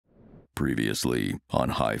Previously on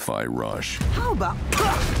Hi-Fi Rush. How about...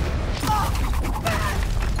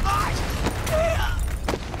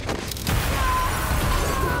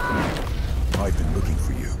 I've been looking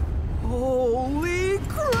for you. Holy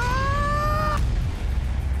crap!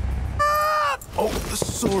 Oh,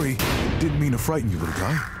 sorry. Didn't mean to frighten you, little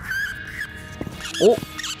guy. Oh.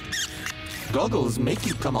 Goggles make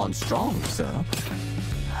you come on strong, sir.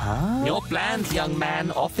 Huh? Your plans, young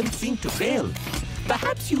man, often seem to fail.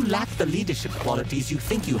 Perhaps you lack the leadership qualities you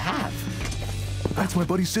think you have. That's my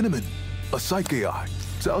buddy Cinnamon, a psych AI.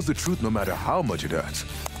 Tells the truth no matter how much it hurts.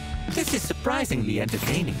 This is surprisingly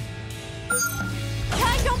entertaining.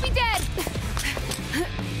 Kai, don't be dead!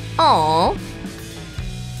 Aww.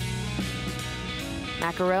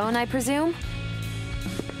 Macaron, I presume?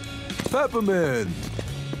 Peppermint!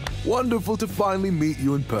 Wonderful to finally meet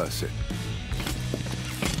you in person.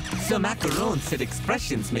 Sir Macaron said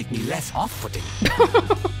expressions make me less off-putting.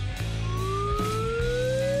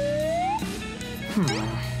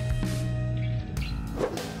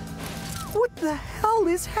 What the hell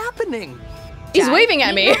is happening? He's waving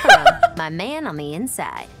at me. My man on the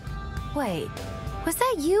inside. Wait, was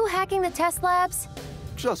that you hacking the test labs?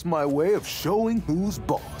 Just my way of showing who's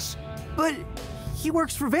boss. But he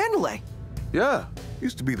works for Vandelay. Yeah,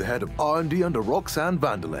 used to be the head of R&D under Roxanne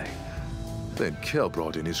Vandelay. Then Kel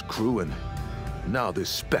brought in his crew and now this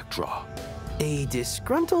Spectra. A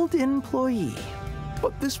disgruntled employee.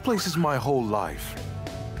 But this place is my whole life.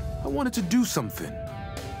 I wanted to do something.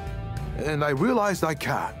 And I realized I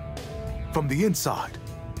can. From the inside.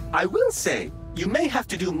 I will say, you may have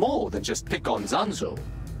to do more than just pick on Zanzo.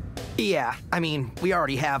 Yeah, I mean, we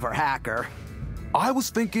already have our hacker. I was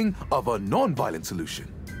thinking of a non-violent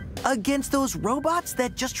solution. Against those robots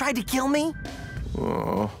that just tried to kill me?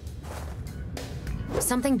 Oh.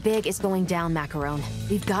 Something big is going down, Macaron.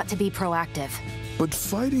 We've got to be proactive. But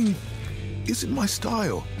fighting isn't my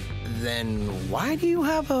style. Then why do you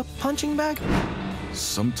have a punching bag?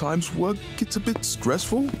 Sometimes work gets a bit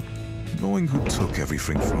stressful, knowing who took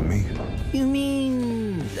everything from me. You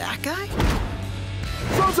mean that guy?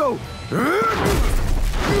 Zanzo!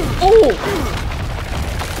 Oh!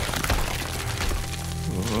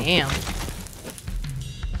 Damn.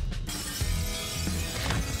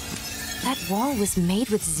 That wall was made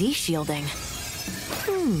with Z-shielding.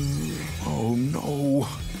 Oh no.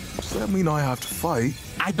 Does that mean I have to fight?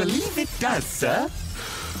 I believe it does, sir.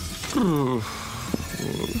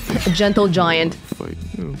 A gentle giant. Fight.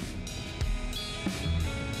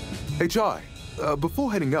 Hey, Chai.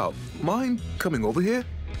 Before heading out, mind coming over here?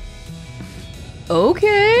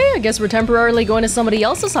 Okay, I guess we're temporarily going to somebody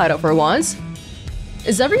else's hideout for once.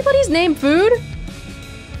 Is everybody's name Food?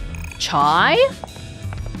 Chai?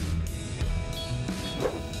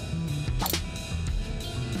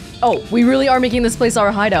 Oh, we really are making this place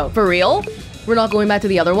our hideout. For real? We're not going back to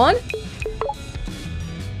the other one?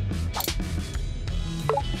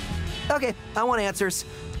 Okay, I want answers.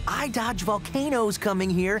 I dodge volcanoes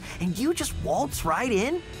coming here, and you just waltz right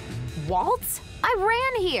in? Waltz? I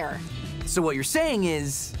ran here. So what you're saying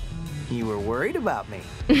is, you were worried about me?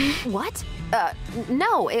 What?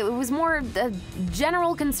 No, it was more a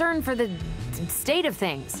general concern for the state of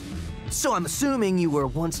things. So I'm assuming you were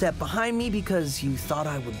one step behind me because you thought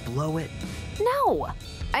I would blow it? No.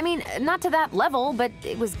 I mean, not to that level, but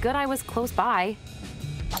it was good I was close by.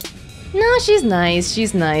 No, she's nice.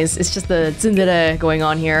 She's nice. It's just the tsundere going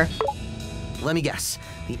on here. Let me guess.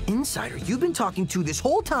 The insider you've been talking to this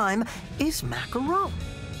whole time is Macaron.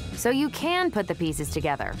 So you can put the pieces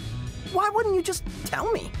together. Why wouldn't you just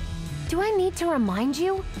tell me? Do I need to remind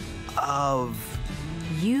you? Of...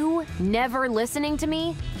 You never listening to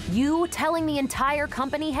me? You telling the entire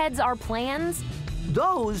company heads our plans?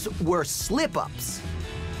 Those were slip-ups.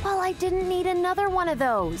 Well, I didn't need another one of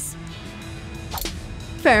those.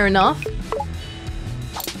 Fair enough.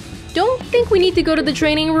 Don't think we need to go to the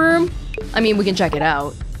training room. I mean, we can check it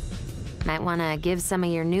out. Might want to give some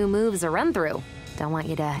of your new moves a run-through. Don't want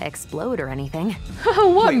you to explode or anything.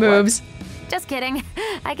 What Wait, moves? Just kidding.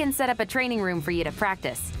 I can set up a training room for you to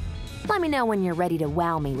practice. Let me know when you're ready to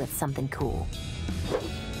wow me with something cool.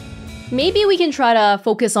 Maybe we can try to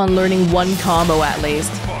focus on learning one combo at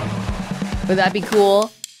least. Would that be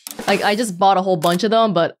cool? Like, I just bought a whole bunch of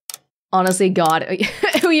them, but honestly, God,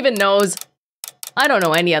 who even knows? I don't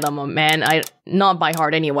know any of them, man. Not by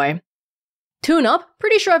heart anyway. Tune up?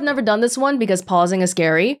 Pretty sure I've never done this one because pausing is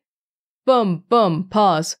scary. Boom, boom,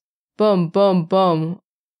 pause. Boom, boom, boom.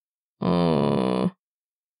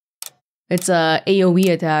 It's a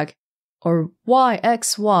AoE attack. Or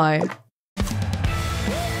YXY.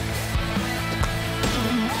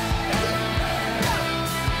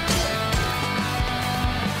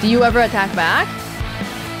 Do you ever attack back?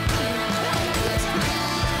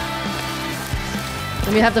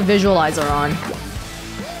 Let me have the visualizer on.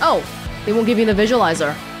 Oh, they won't give you the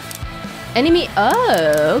visualizer. Enemy.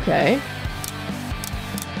 Oh, okay.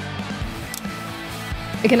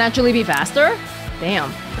 It can actually be faster?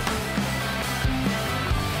 Damn.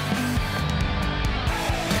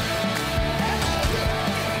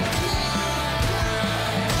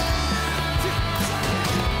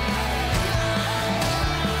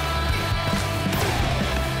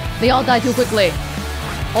 They all die too quickly.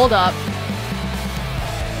 Hold up.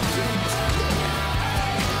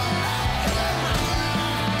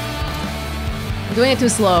 I'm doing it too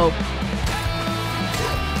slow.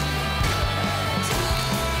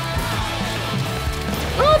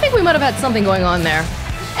 Well, I think we might have had something going on there.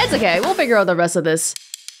 It's okay, we'll figure out the rest of this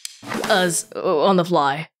on the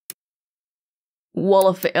fly. Wall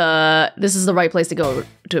of this is the right place to go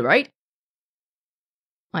to, right?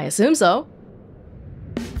 I assume so.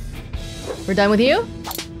 We're done with you?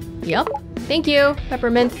 Yep. Thank you,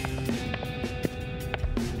 Peppermint.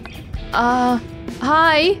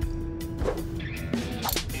 Hi.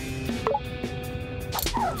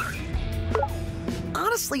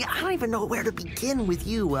 Honestly, I don't even know where to begin with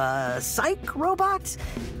you, psych robot?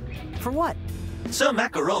 For what? Sir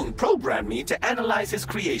Macaron programmed me to analyze his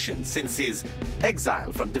creation since his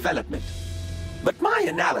exile from development. But my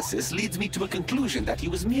analysis leads me to a conclusion that he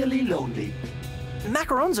was merely lonely.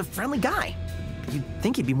 Macaron's a friendly guy. You'd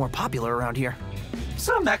think he'd be more popular around here.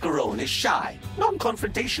 Sir Macaron is shy,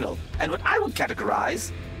 non-confrontational, and what I would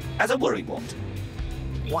categorize as a worrywart.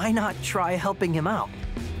 Why not try helping him out?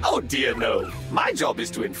 Oh dear no, my job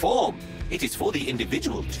is to inform. It is for the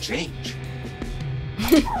individual to change.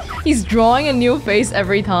 He's drawing a new face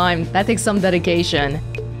every time. That takes some dedication.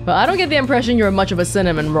 But I don't get the impression you're much of a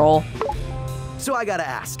cinnamon roll. So I gotta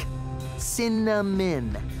ask,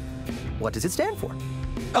 cinnamon, what does it stand for?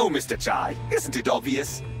 Oh, Mr. Chai, isn't it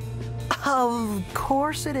obvious? Of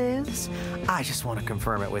course it is. I just want to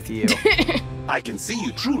confirm it with you. I can see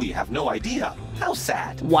you truly have no idea. How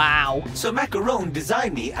sad. Wow. So Macaron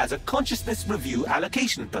designed me as a consciousness review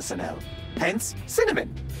allocation personnel. Hence,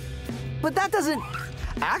 cinnamon. But that doesn't...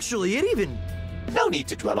 Actually, it even... No need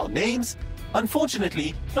to dwell on names.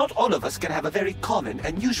 Unfortunately, not all of us can have a very common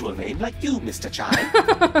and usual name like you, Mr. Chai.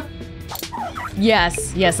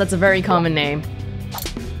 Yes, that's a very common name.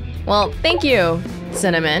 Well, thank you,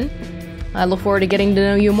 Cinnamon. I look forward to getting to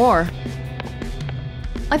know you more.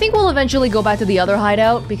 I think we'll eventually go back to the other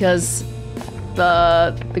hideout because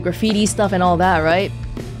the graffiti stuff and all that, right?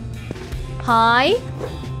 Hi?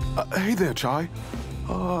 Hey there, Chai.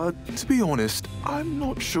 To be honest, I'm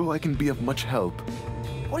not sure I can be of much help.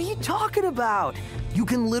 What are you talking about? You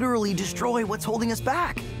can literally destroy what's holding us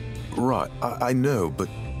back. Right, I know, but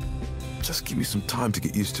just give me some time to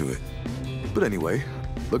get used to it. But anyway,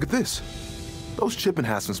 look at this. Those chip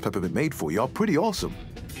enhancements Peppermint made for you are pretty awesome.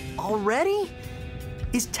 Already?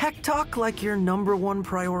 Is tech talk like your #1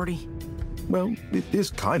 priority? Well, it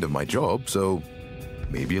is kind of my job, so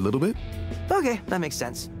maybe a little bit. Okay, that makes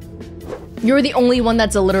sense. You're the only one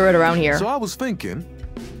that's illiterate around here. So I was thinking,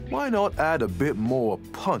 why not add a bit more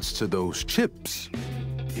punch to those chips?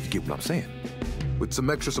 If you get what I'm saying. With some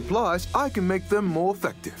extra supplies, I can make them more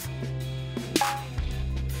effective.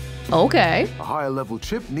 Okay. A higher level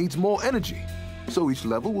chip needs more energy, so each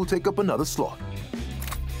level will take up another slot.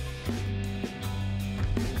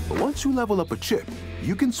 But once you level up a chip,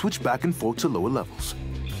 you can switch back and forth to lower levels.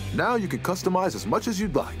 Now you can customize as much as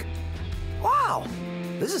you'd like. Wow,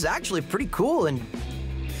 this is actually pretty cool and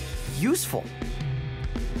useful.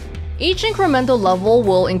 Each incremental level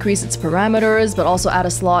will increase its parameters, but also add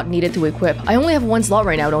a slot needed to equip. I only have 1 slot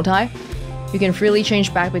right now, don't I? You can freely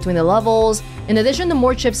change back between the levels. In addition to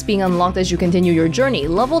more chips being unlocked as you continue your journey,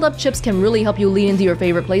 leveled up chips can really help you lean into your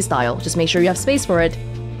favorite playstyle. Just make sure you have space for it.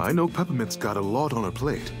 I know Peppermint's got a lot on her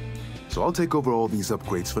plate, so I'll take over all these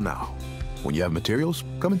upgrades for now. When you have materials,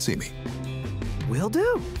 come and see me. Will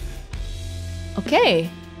do. Okay,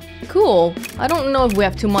 cool. I don't know if we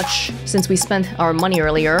have too much since we spent our money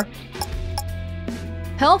earlier.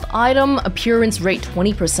 Health item appearance rate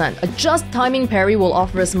 20%. Adjust timing parry will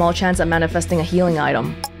offer a small chance at manifesting a healing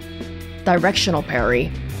item. Directional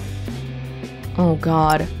parry. Oh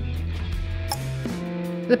god.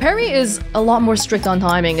 The parry is a lot more strict on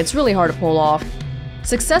timing. It's really hard to pull off.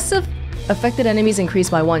 Successive affected enemies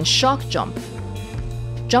increase by 1. Shock jump.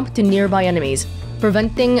 Jump to nearby enemies,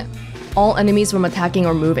 preventing all enemies from attacking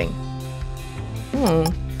or moving.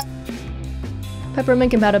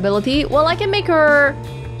 Peppermint compatibility? Well, I can make her...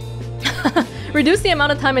 reduce the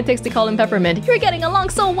amount of time it takes to call him Peppermint. You're getting along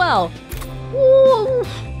so well! Woo.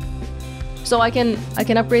 so I can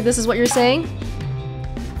upgrade this is what you're saying?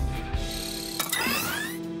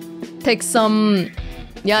 Take some...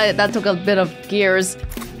 Yeah, that took a bit of gears.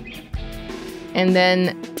 And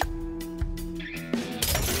then...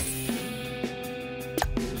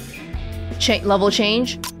 level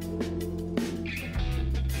change.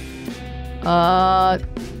 I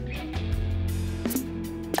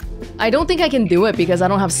don't think I can do it because I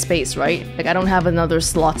don't have space, right? Like, I don't have another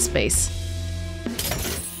slot space.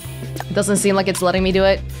 It doesn't seem like it's letting me do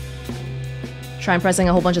it. Try and pressing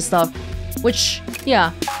a whole bunch of stuff. Which,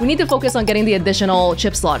 yeah, we need to focus on getting the additional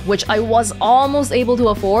chip slot, which I was almost able to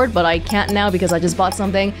afford, but I can't now because I just bought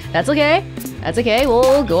something. That's okay. That's okay.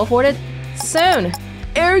 We'll go afford it soon.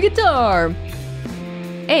 Air guitar!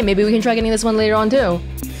 Hey, maybe we can try getting this one later on too.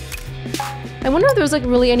 I wonder if there's like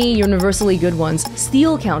really any universally good ones.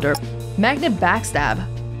 Steel counter. Magnet backstab.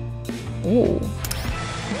 Ooh.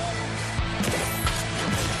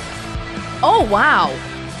 Oh, wow!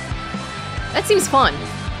 That seems fun.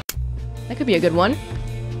 That could be a good one.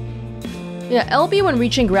 Yeah, LB when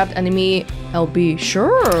reaching grabbed enemy. LB,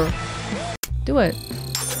 sure. Do it.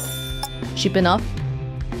 Cheap enough.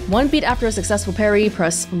 One beat after a successful parry,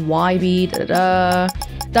 press Y beat.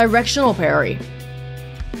 Directional parry.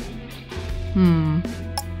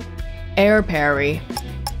 Air parry.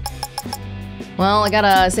 Well, I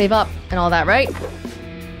gotta save up and all that, right?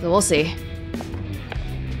 So we'll see.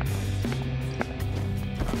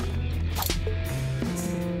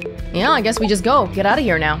 Yeah, I guess we just go. Get out of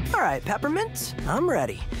here now. All right, Peppermint, I'm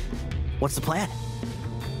ready. What's the plan?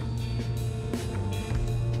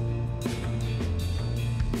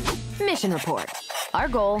 Mission report. Our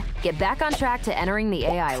goal, get back on track to entering the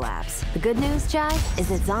AI labs. The good news, Chai, is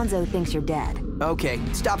that Zanzo thinks you're dead. Okay,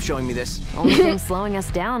 stop showing me this. Only thing slowing us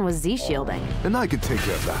down was Z-shielding. And I can take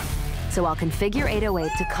care of that. So I'll configure 808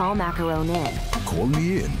 to call Macaron in. Call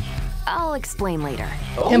me in. I'll explain later.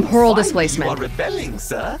 Temporal finally displacement. You are rebelling,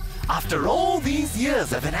 sir. After all these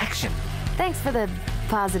years of inaction. Thanks for the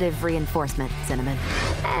positive reinforcement, Cinnamon.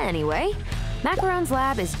 Anyway, Macaron's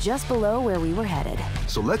lab is just below where we were headed.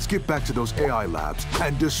 So let's get back to those AI labs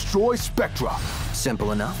and destroy Spectra.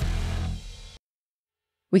 Simple enough.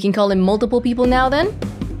 We can call in multiple people now then?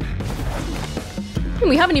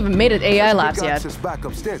 We haven't even made it AI labs Get yet. access back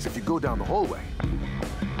upstairs if you go down the hallway.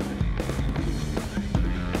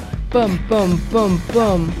 Boom, boom, boom,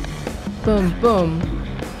 boom. Boom, boom.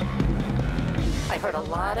 I heard a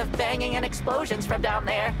lot of banging and explosions from down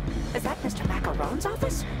there. Is that Mr. Macaron's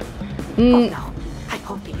office? Oh no, I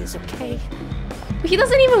hope he is okay. He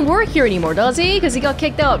doesn't even work here anymore, does he? Because he got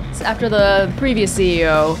kicked out after the previous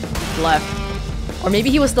CEO left. Or maybe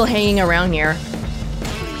he was still hanging around here.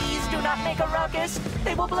 Please do not make a ruckus.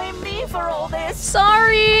 They will blame me for all this.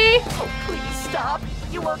 Sorry! Oh, please stop.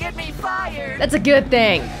 You will get me fired. That's a good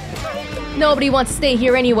thing. Nobody wants to stay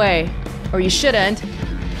here anyway. Or you shouldn't.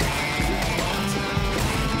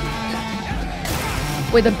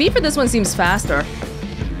 Wait, the beat for this one seems faster.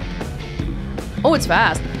 Oh, it's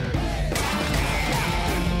fast.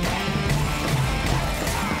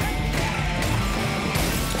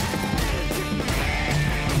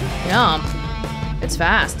 Yum. It's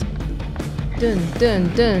fast. Dun,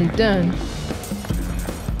 dun, dun, dun.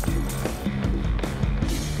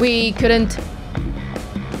 We couldn't...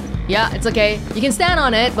 Yeah, it's okay. You can stand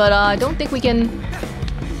on it, but I don't think we can...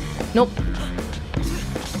 Nope.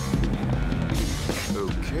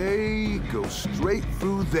 Okay, go straight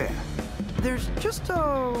through there. There's just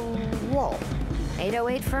a wall.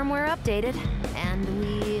 808 firmware updated, and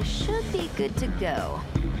we should be good to go.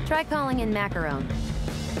 Try calling in Macaron.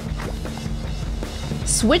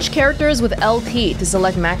 Switch characters with LT to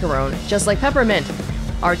select Macaron, just like Peppermint.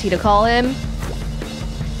 RT to call him.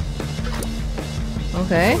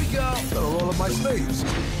 Okay. That'll roll up my slaves.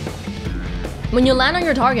 When you land on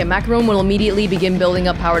your target, Macaron will immediately begin building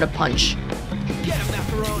up power to punch. Get him,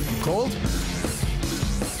 Macaron. Cold?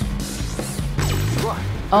 Right.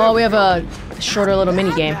 Oh, we have a shorter little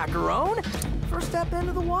mini game. Macaron. First step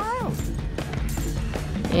into the wild.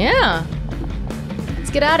 Yeah. Let's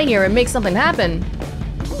get out of here and make something happen.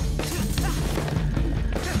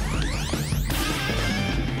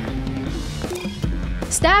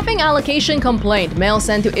 Staffing allocation complaint. Mail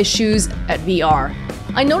sent to issues at VR.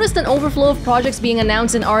 I noticed an overflow of projects being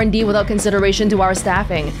announced in R&D without consideration to our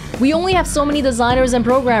staffing. We only have so many designers and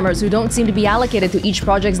programmers who don't seem to be allocated to each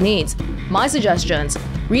project's needs. My suggestions: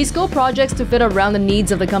 rescope projects to fit around the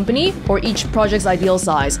needs of the company or each project's ideal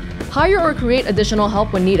size. Hire or create additional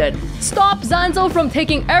help when needed. Stop Zanzo from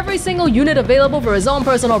taking every single unit available for his own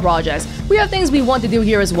personal projects. We have things we want to do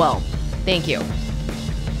here as well. Thank you.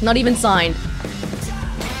 Not even signed.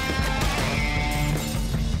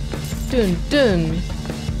 dun dun.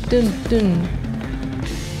 Dun dun.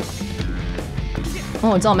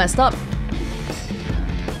 Oh, it's all messed up.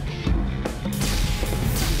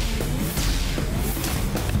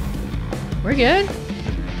 We're good.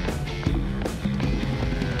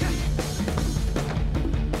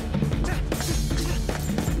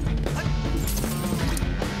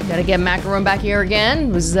 Gotta get Macaron back here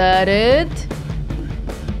again. Was that it?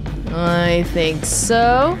 I think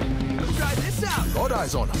so. Try this out. All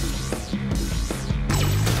eyes on him.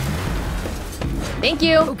 Thank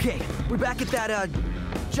you. Okay, we're back at that,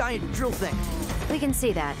 giant drill thing. We can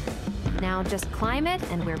see that. Now just climb it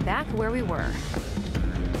and we're back where we were.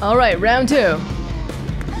 All right, round 2.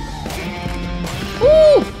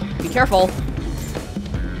 Woo! Be careful.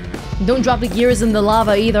 Don't drop the gears in the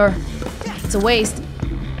lava either. It's a waste.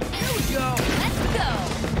 Here we go. Let's go!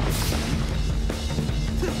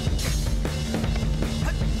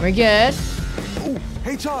 We're good. Ooh,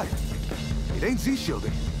 hey, Chai. It ain't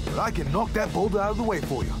Z-shielding, but I can knock that boulder out of the way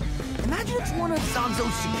for you. Imagine it's one of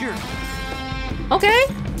Zanzo's security. Okay.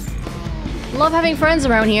 Love having friends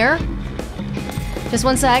around here. Just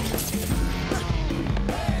one sec.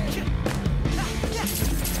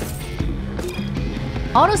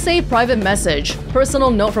 Autosave private message. Personal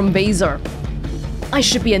note from Baser. I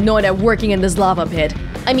should be annoyed at working in this lava pit.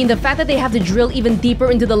 I mean, the fact that they have to drill even deeper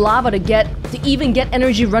into the lava to even get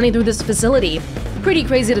energy running through this facility. Pretty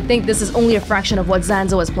crazy to think this is only a fraction of what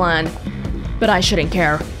Zanzo has planned. But I shouldn't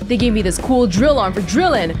care. They gave me this cool drill arm for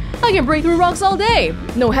drilling. I can break through rocks all day.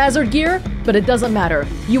 No hazard gear, but it doesn't matter.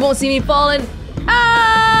 You won't see me falling.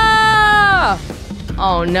 Ah!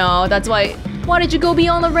 Oh no, that's why. Why did you go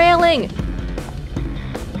beyond the railing?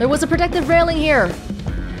 There was a protective railing here.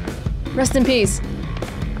 Rest in peace.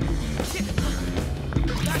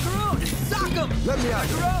 Let me out.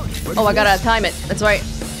 Oh, I gotta time it. That's right.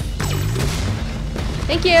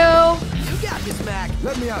 Thank you. You got this, Mac.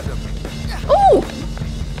 Let me out them. Ooh!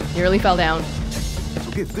 Nearly fell down. So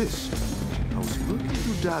get this. I was looking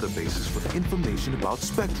through databases for information about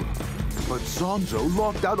Spectra, but Zanzo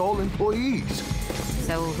locked out all employees.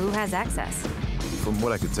 So who has access? From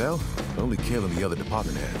what I could tell, only Kale and the other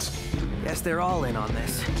department heads. Guess they're all in on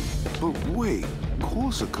this. But wait,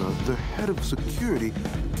 Corsica, the head of security,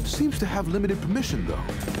 seems to have limited permission though.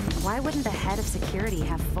 Why wouldn't the head of security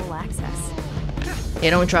have full access?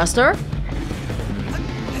 You don't trust her?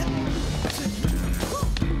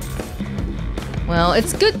 Well,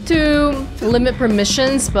 it's good to limit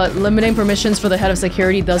permissions, but limiting permissions for the head of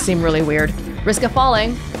security does seem really weird. Risk of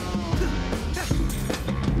falling.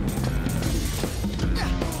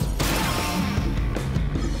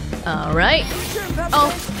 Alright.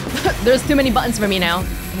 Oh, there's too many buttons for me now.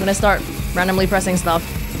 I'm gonna start randomly pressing stuff.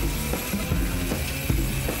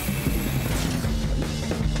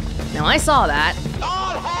 Now I saw that.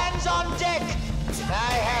 All hands on deck!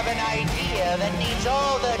 I have an idea that needs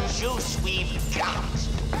all the juice we've got.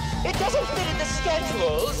 It doesn't fit in the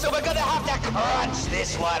schedule, so we're gonna have to crunch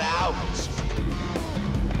this one out.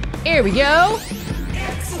 Here we go.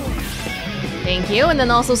 Thank you, and then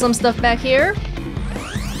also some stuff back here.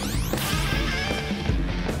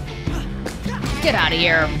 Get out of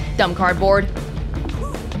here, dumb cardboard.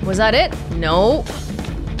 Was that it? No.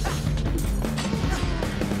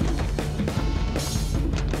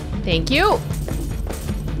 Thank you.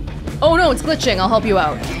 Oh no, it's glitching. I'll help you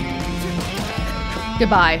out.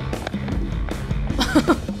 Goodbye.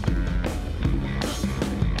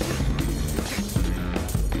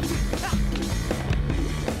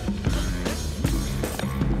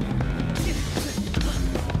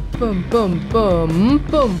 Boom, boom, boom,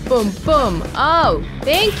 boom, boom, boom. Oh,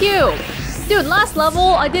 thank you. Dude, last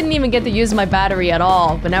level, I didn't even get to use my battery at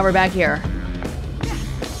all, but now we're back here.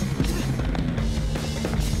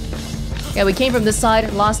 Yeah, we came from this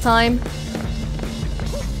side last time.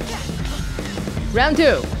 Round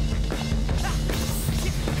 2.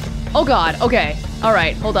 Oh god, okay.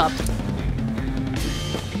 Alright, hold up.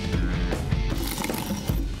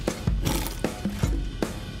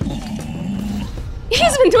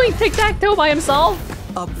 He's been doing tic-tac-toe by himself.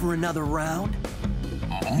 Up for another round?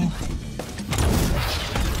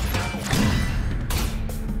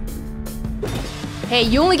 Hey,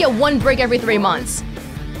 you only get one break every 3 months.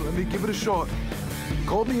 Let me give it a shot.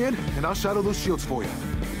 Call me in, and I'll shadow those shields for you.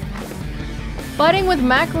 Fighting with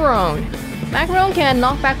Macaron. Macaron can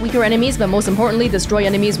knock back weaker enemies, but most importantly, destroy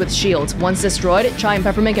enemies with shields. Once destroyed, Chai and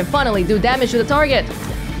Peppermint can finally do damage to the target.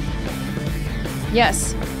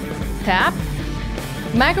 Yes. Tap.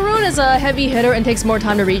 Macaron is a heavy hitter and takes more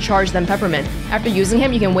time to recharge than Peppermint. After using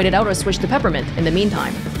him, you can wait it out or switch to Peppermint in the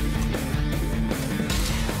meantime.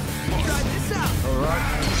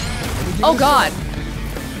 Oh god.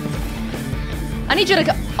 I need you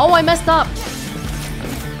to oh, I messed up.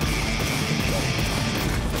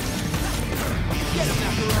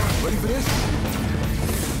 Ready for this?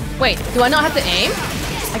 Wait, do I not have to aim?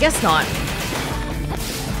 I guess not.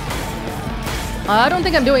 I don't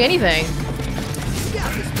think I'm doing anything.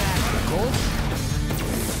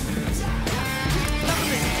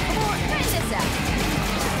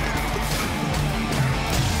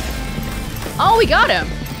 Oh, we got him!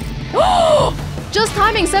 Just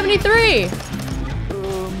timing 73!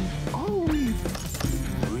 Are we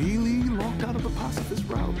really locked out of the pacifist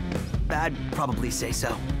route? I'd probably say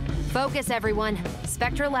so. Focus, everyone.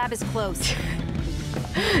 Spectra Lab is close.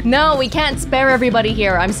 No, we can't spare everybody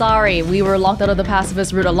here. I'm sorry. We were locked out of the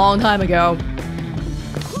pacifist route a long time ago.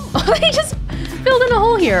 Oh, they just filled in a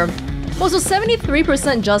hole here. Oh, so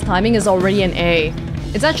 73% just timing is already an A.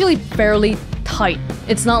 It's actually fairly tight.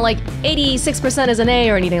 It's not like 86% is an A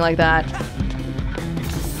or anything like that.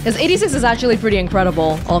 Because 86 is actually pretty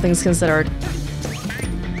incredible, all things considered.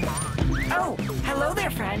 Oh, hello there,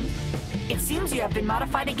 friend. It seems you have been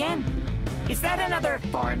modified again. Is that another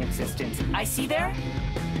foreign existence I see there?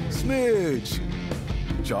 Smidge!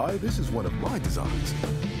 Chai, this is one of my designs.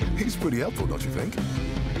 He's pretty helpful, don't you think?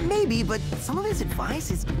 Maybe, but some of his advice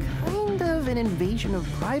is kind of an invasion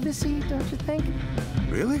of privacy, don't you think?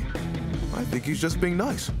 Really? I think he's just being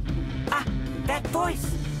nice. Ah, that voice.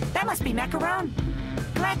 That must be Macaron.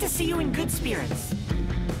 Glad to see you in good spirits.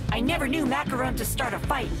 I never knew Macaron to start a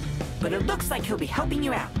fight, but it looks like he'll be helping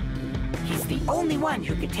you out. He's the only one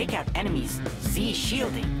who could take out enemies' Z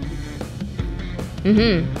shielding.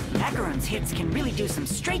 Macaron's hits can really do some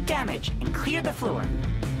straight damage and clear the floor.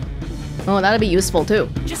 Oh, that'd be useful too.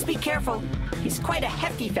 Just be careful. He's quite a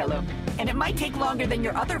hefty fellow, and it might take longer than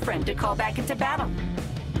your other friend to call back into battle.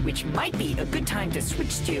 Which might be a good time to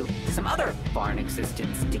switch to some other foreign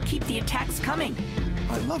existence to keep the attacks coming.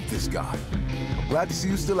 I love this guy. I'm glad to see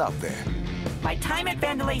you still out there. My time at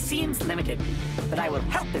Vandalay seems limited, but I will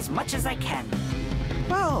help as much as I can.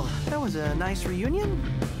 Well, that was a nice reunion.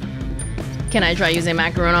 Can I try using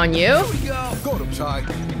macaron on you? Here we go. Got him, Chai.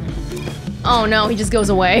 Oh no, he just goes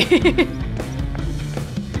away.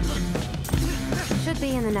 Should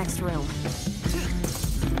be in the next room.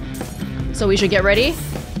 So we should get ready?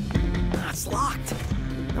 It's locked.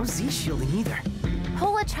 No Z shielding either.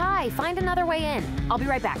 Pull a chai, find another way in. I'll be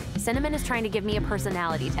right back. Cinnamon is trying to give me a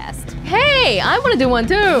personality test. Hey, I want to do one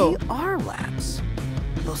too. AR labs.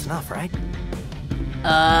 Close enough, right?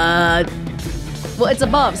 Well, it's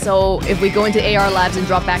above, so if we go into AR labs and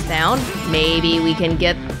drop back down, maybe we can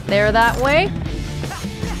get there that way?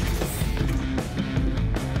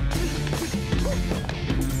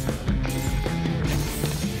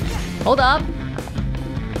 Hold up.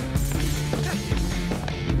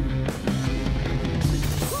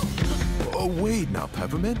 Oh, wait now,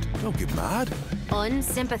 Peppermint. Don't get mad.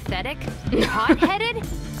 Unsympathetic? Hot-headed?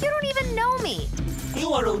 You don't even know me.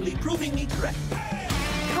 You are only proving me correct.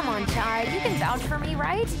 Come on, Chai. You can vouch for me,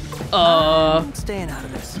 right? I'm staying out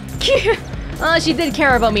of this. She did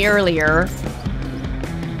care about me earlier.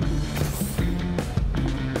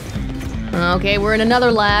 Okay, we're in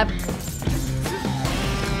another lab.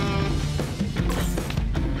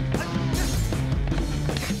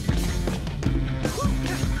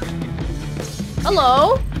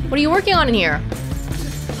 Hello? What are you working on in here?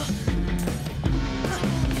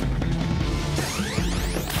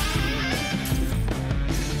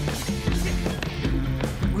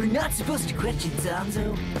 We're not supposed to question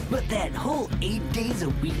Zanzo, but that whole 8 days a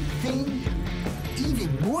week thing? Even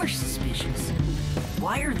more suspicious.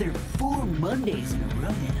 Why are there 4 Mondays in a row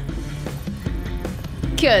now?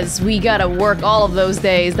 'Cause we gotta work all of those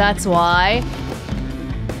days, that's why.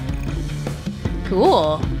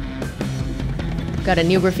 Cool. Got a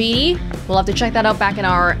new graffiti. We'll have to check that out back in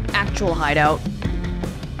our actual hideout.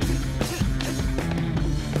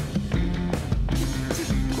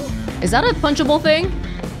 Is that a punchable thing?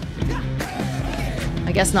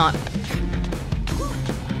 I guess not.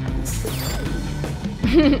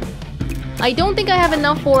 I don't think I have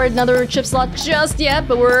enough for another chip slot just yet,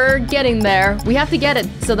 but we're getting there. We have to get it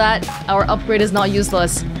so that our upgrade is not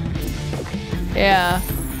useless. Yeah.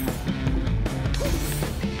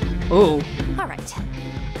 Ooh. All right.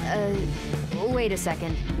 Wait a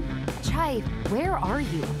second. Chai, where are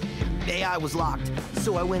you? AI was locked,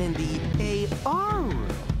 so I went in the AR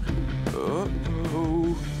room.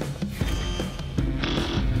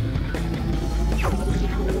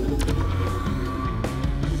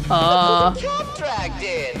 Uh-oh. Cat dragged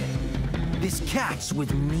in. This cat's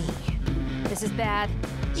with me. This is bad.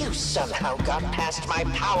 You somehow got past my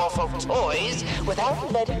powerful toys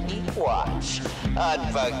without letting me watch.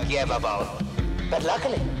 Unforgivable. But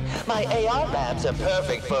luckily, my AR labs are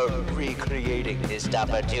perfect for recreating missed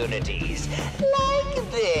opportunities.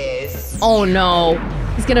 Like this. Oh no.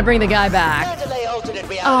 He's gonna bring the guy back. Mandalay alternate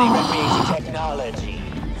reality recreation technology.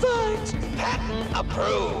 But patent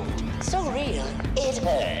approved. So real, it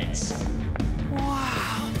hurts.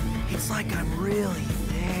 Wow. It's like I'm really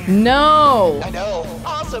there. No. I know.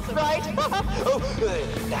 Awesome, right?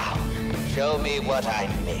 Oh, now, show me what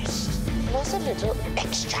I missed. Plus a little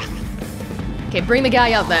extra. Okay, bring the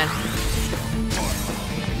guy up then.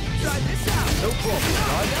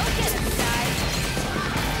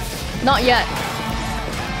 Not yet.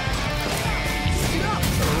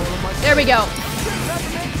 There we go.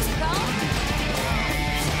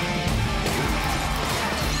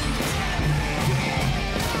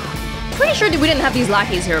 Pretty sure we didn't have these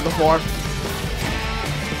lackeys here before.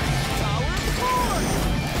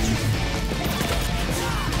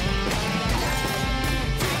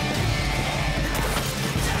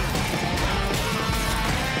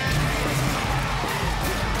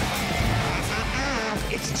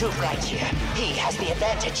 It's too bright here. He has the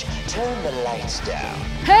advantage. Turn the lights down.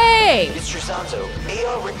 Hey! Mr. Zanzo,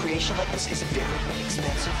 AR recreation like this is very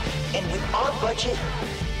expensive, and with our budget...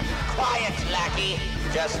 Quiet, lackey.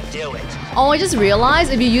 Just do it. Oh, I just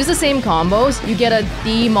realized if you use the same combos, you get a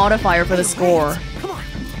D modifier for the score.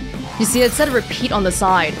 You see, it said repeat on the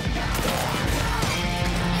side.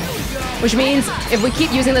 Which means if we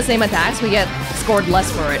keep using the same attacks, we get scored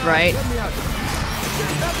less for it, right?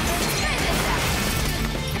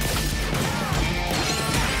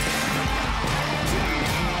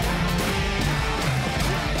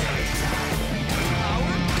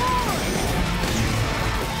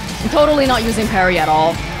 I'm totally not using parry at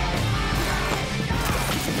all.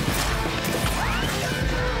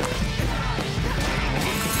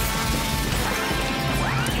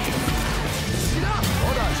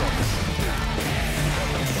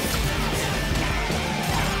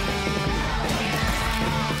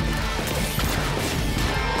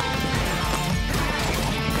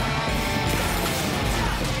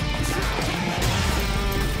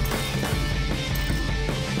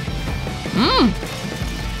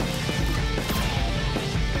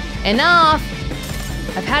 Enough!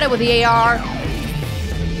 I've had it with the AR.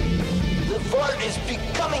 The fart is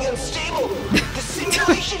becoming unstable. The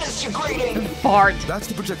simulation is degrading. Fart. That's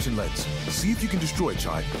the projection lens. See if you can destroy it,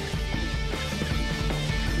 Chai.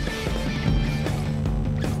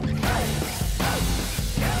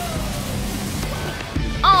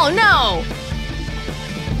 Oh no!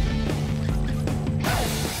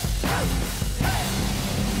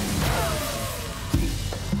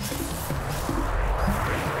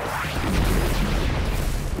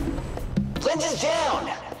 Lens is down.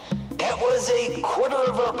 That was a quarter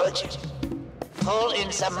of our budget. Pull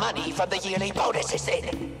in some money from the yearly bonuses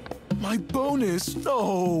then. My bonus?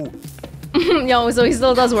 No! Yo, so he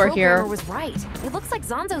still does work here. Programmer was right. It looks like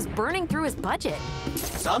Zanzo's burning through his budget.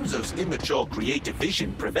 Zanzo's immature creative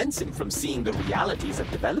vision prevents him from seeing the realities of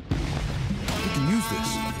development. We can use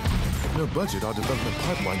this. With no budget, our development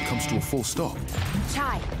pipeline comes to a full stop.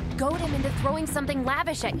 Chai, goad him into throwing something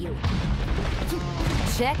lavish at you.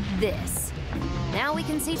 Check this. Now we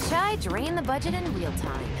can see Chai drain the budget in real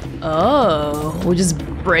time. Oh, we'll just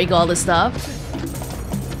break all the stuff.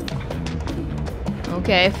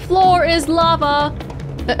 Okay, floor is lava.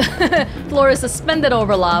 Floor is suspended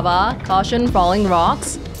over lava. Caution, falling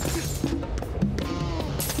rocks.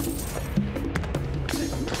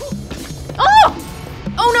 Oh!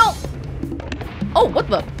 Oh no! Oh, what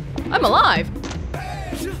the? I'm alive.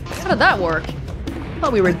 How did that work? I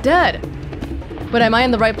thought we were dead. But am I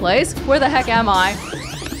in the right place? Where the heck am I?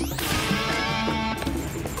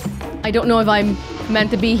 I don't know if I'm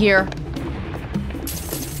meant to be here.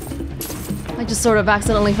 I just sort of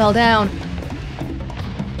accidentally fell down.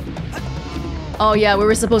 Oh yeah, we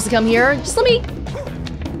were supposed to come here. Just let me...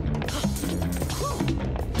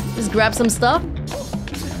 just grab some stuff.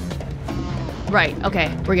 Right,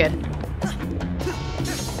 okay, we're good.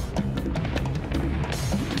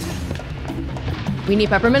 We need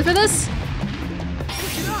peppermint for this?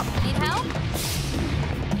 Need help?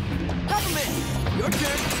 Peppermint! Your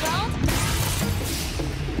turn!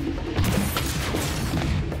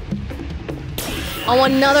 Oh,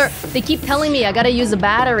 another... They keep telling me I gotta use the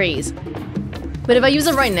batteries. But if I use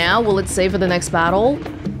it right now, will it save for the next battle?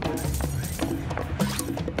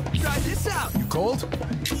 Try this out! You called?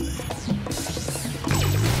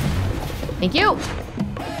 Thank you!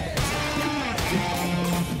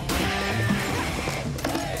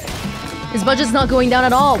 His budget's not going down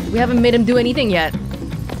at all. We haven't made him do anything yet.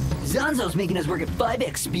 Zanzo's making us work at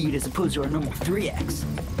 5x speed as opposed to our normal 3x.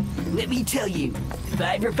 Let me tell you, if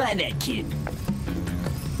I ever find that kid,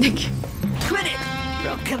 Quit it! Or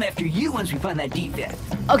I'll come after you once we find that defect.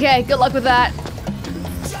 Okay, good luck with that.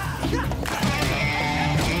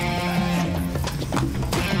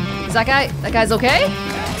 Is that guy's okay?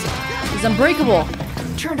 He's unbreakable.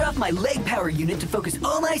 Turned off my leg power unit to focus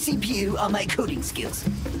all my CPU on my coding skills.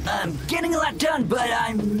 I'm getting a lot done, but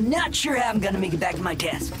I'm not sure how I'm gonna make it back to my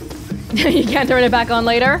task. You can't turn it back on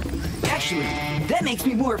later? Actually, that makes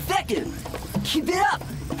me more effective. Keep it up.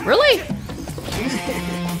 Really?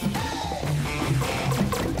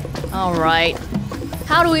 Alright.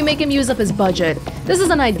 How do we make him use up his budget? This is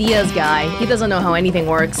an ideas guy. He doesn't know how anything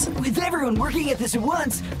works. With everyone working at this at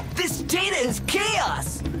once, this data is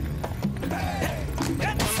chaos!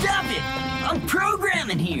 Stop it! I'm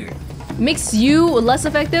programming here! Makes you less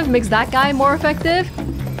effective, makes that guy more effective?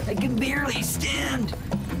 I can barely stand.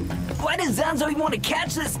 Why does Zanzo even want to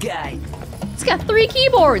catch this guy? He's got 3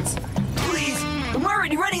 keyboards! Please, I'm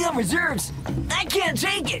already running on reserves. I can't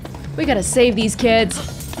take it! We gotta save these kids.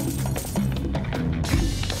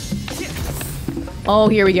 Oh,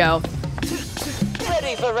 here we go.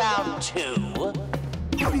 Ready for round 2?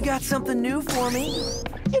 Hope you got something new for me.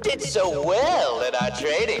 You did so well in our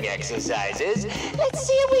training exercises. Let's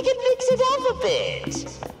see if we can mix it up a bit.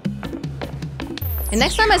 And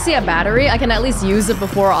next time I see a battery, I can at least use it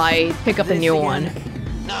before I pick up a new one.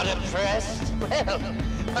 Not impressed? Well,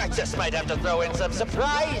 I just might have to throw in some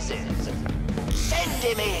surprises. Send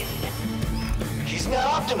him in. He's not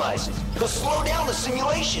optimized. He'll slow down the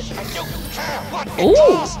simulation. I don't care what it Ooh.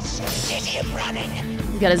 costs. Get him running.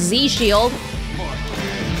 We got a Z shield.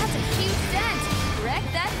 That's a huge dent. Wreck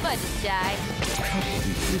that budget, Shy.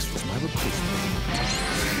 This was my replacement.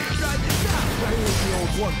 Try this out. That was the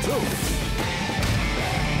old one too.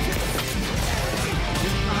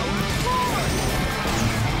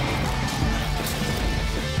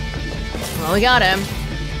 Well, we got him.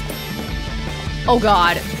 Oh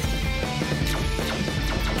god.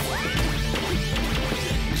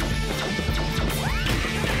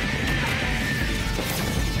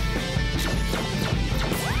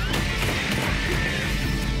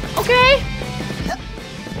 Okay.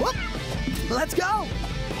 Let's go.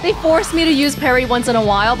 They forced me to use parry once in a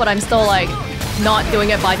while, but I'm still like not doing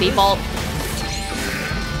it by default.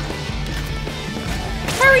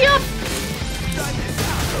 Hurry up!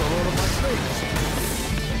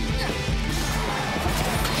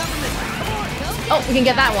 Oh, we can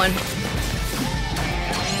get that one.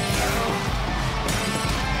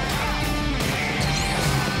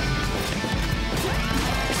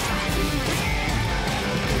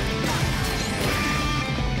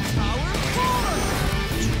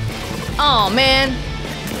 Oh man.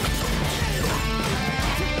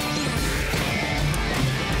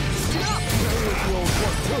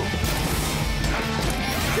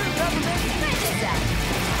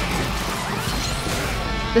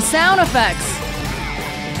 The sound effects.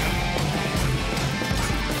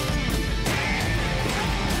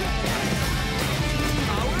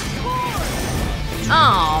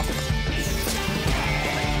 Oh.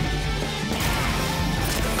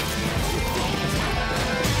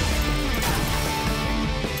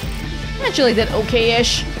 Actually did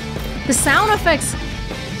okay-ish. The sound effects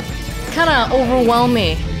kind of overwhelm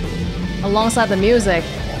me alongside the music.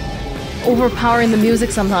 Overpowering the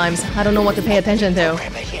music sometimes. I don't know what to pay attention to.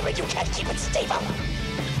 You can't keep it stable.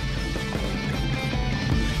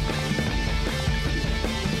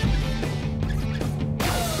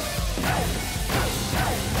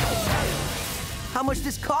 How much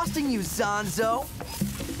this costing you, Zanzo?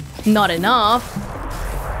 Not enough.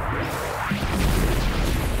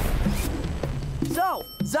 So,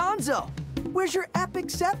 Zanzo, where's your epic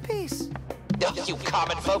set piece? Oh, you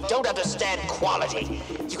common folk don't understand quality.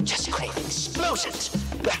 You just crave explosions.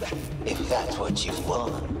 If that's what you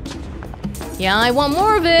want. Yeah, I want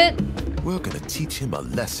more of it. We're gonna teach him a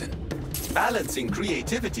lesson. Balancing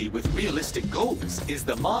creativity with realistic goals is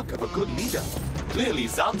the mark of a good leader. Clearly,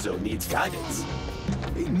 Zanzo needs guidance.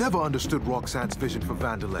 He never understood Roxanne's vision for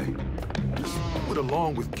Vandelay. He went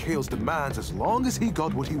along with Kale's demands as long as he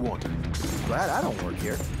got what he wanted. Glad I don't work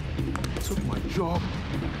here. He took my job,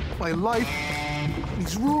 my life, and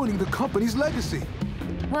he's ruining the company's legacy.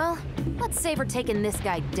 Well, let's savor taking this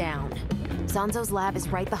guy down. Zanzo's lab is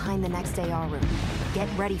right behind the next AR room. Get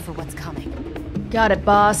ready for what's coming. Got it,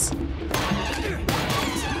 boss.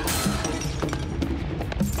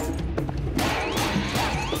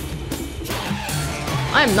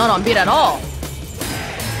 I'm not on beat at all.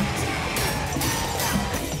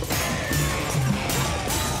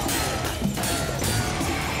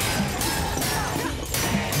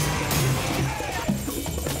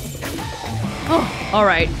 Oh, all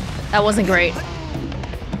right. That wasn't great.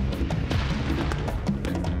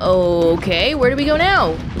 Okay, where do we go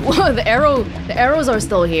now? Whoa, the arrows are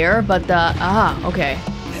still here, but okay.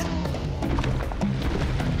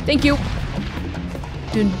 Thank you.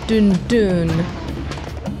 Dun dun dun.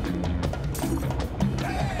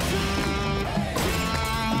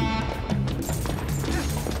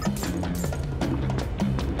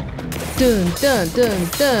 Dun dun dun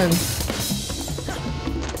dun.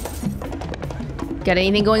 Got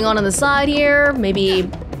anything going on the side here? Maybe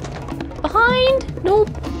behind? Nope.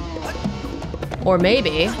 Or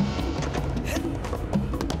maybe.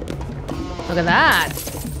 Look at that.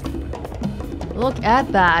 Look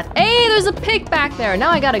at that. Hey, there's a pig back there. Now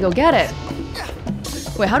I gotta go get it.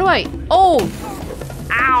 Wait, how do I? Oh!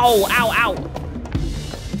 Ow! Ow! Ow!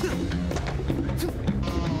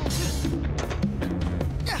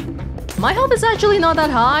 My health is actually not that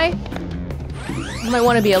high. I might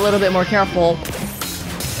want to be a little bit more careful.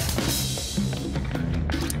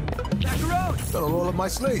 Gotta roll up my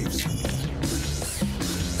sleeves.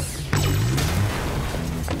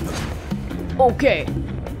 Okay.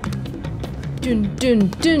 Dun dun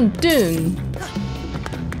dun dun.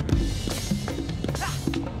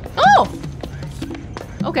 Oh!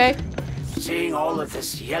 Okay. Seeing all of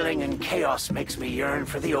this yelling and chaos makes me yearn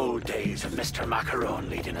for the old days of Mr. Macaron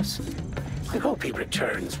leading us. I hope he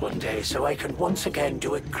returns one day so I can once again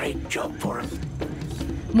do a great job for him.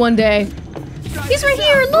 One day. He's right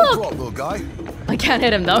here, look! No problem, guy. I can't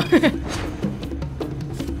hit him though.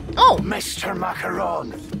 Oh! Mr.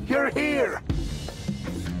 Macaron, you're here!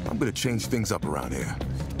 I'm gonna change things up around here.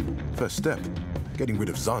 First step, getting rid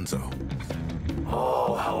of Zanzo.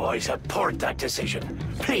 Oh, how I support that decision.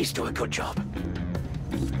 Please do a good job.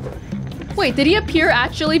 Wait, did he appear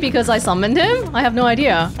actually because I summoned him? I have no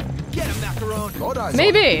idea. Get him, Macaron!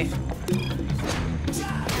 Maybe.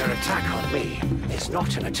 Your attack on me is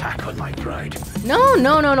not an attack on my pride. No,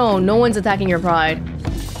 no, no, no. No one's attacking your pride.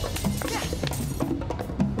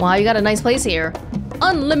 Wow, you got a nice place here.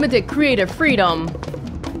 Unlimited creative freedom.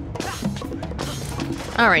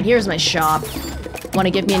 Alright, here's my shop. Want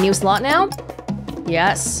to give me a new slot now?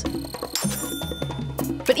 Yes.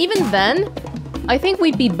 But even then, I think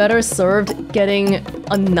we'd be better served getting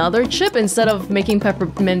another chip instead of making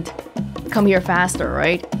Peppermint come here faster,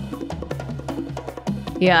 right?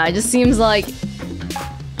 Yeah, it just seems like...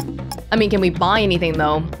 I mean, can we buy anything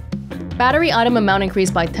though? Battery item amount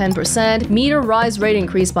increased by 10%, meter rise rate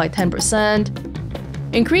increased by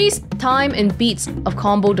 10%, increased time and beats of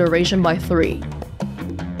combo duration by 3.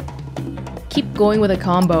 Keep going with a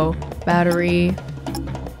combo. Battery...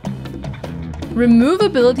 Remove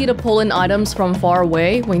ability to pull in items from far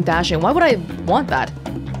away when dashing. Why would I want that?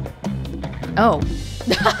 Oh.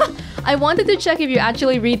 I wanted to check if you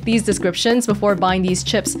actually read these descriptions before buying these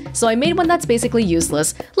chips, so I made one that's basically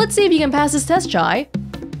useless. Let's see if you can pass this test, Chai.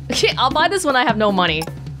 I'll buy this when I have no money.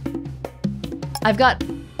 I've got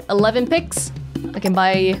 11 picks. I can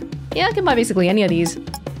buy... Yeah, I can buy basically any of these.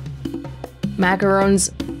 Macaron's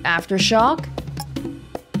Aftershock.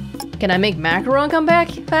 Can I make Macaron come back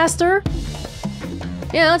faster?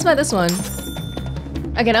 Yeah, let's buy this one.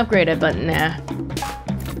 I can upgrade it, but nah.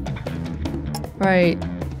 Right.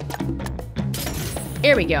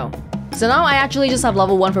 Here we go. So now I actually just have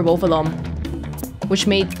level 1 for both of them. Which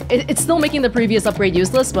made... It's still making the previous upgrade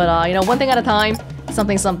useless, but you know, one thing at a time.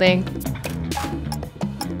 Something something.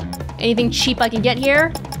 Anything cheap I can get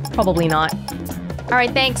here? Probably not.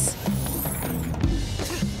 Alright, thanks.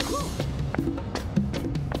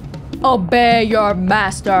 Obey your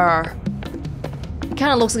master.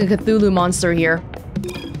 Kind of looks like a Cthulhu monster here.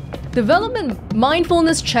 Development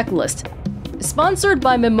Mindfulness Checklist. Sponsored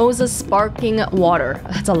by Mimosa's Sparking Water.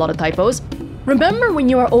 That's a lot of typos. Remember when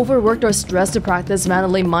you are overworked or stressed to practice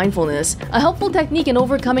Mandalay mindfulness, a helpful technique in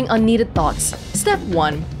overcoming unneeded thoughts. Step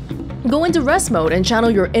 1. Go into rest mode and channel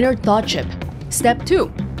your inner thought chip. Step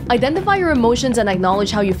 2. Identify your emotions and acknowledge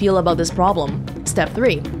how you feel about this problem. Step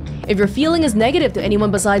 3. If your feeling is negative to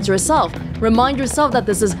anyone besides yourself, remind yourself that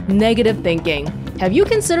this is negative thinking. Have you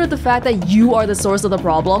considered the fact that you are the source of the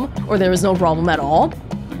problem, or there is no problem at all?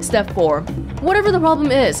 Step 4. Whatever the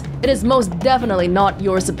problem is, it is most definitely not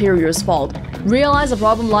your superior's fault. Realize the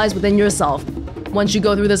problem lies within yourself. Once you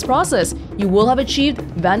go through this process, you will have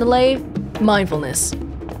achieved Mandalay mindfulness.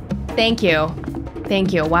 Thank you.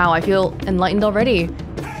 Thank you. Wow, I feel enlightened already.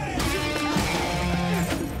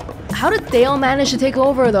 How did Dale manage to take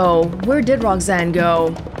over, though? Where did Roxanne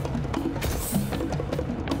go?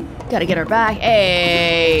 Gotta get her back.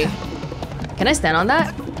 Hey! Can I stand on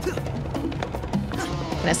that?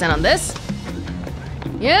 Can I stand on this?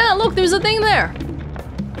 Yeah, look, there's a thing there!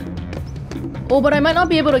 Oh, but I might not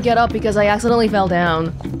be able to get up because I accidentally fell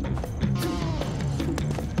down.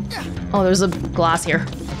 Oh, there's a glass here.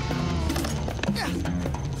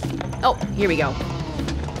 Oh, here we go.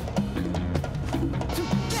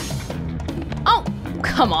 Oh,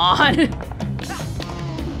 come on.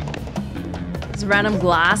 There's random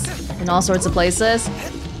glass in all sorts of places.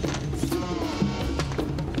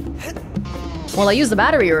 Well, I used the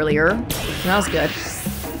battery earlier. That was good.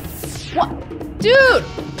 What? Dude!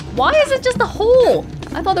 Why is it just a hole?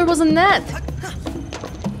 I thought there was a net.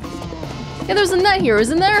 Yeah, there's a net here,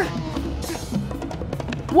 isn't there?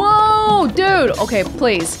 Whoa, dude! Okay,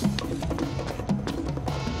 please.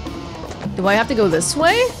 Do I have to go this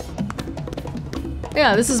way?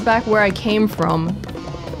 Yeah, this is back where I came from.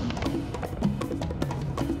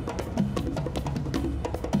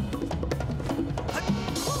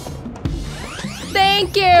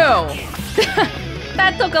 Thank you!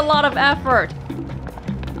 That took a lot of effort.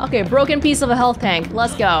 Okay, broken piece of a health tank.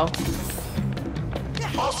 Let's go.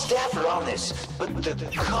 All staff are on this, but the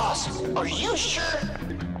cost, are you sure?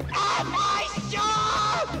 Am I sure?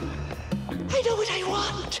 I know what I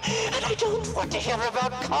want, and I don't want to hear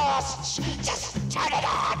about costs. Just turn it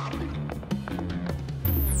on.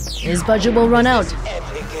 His budget will run out.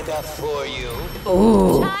 Epic enough for you.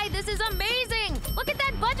 Oh. Chai, this is amazing! Look at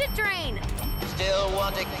that budget drain! Still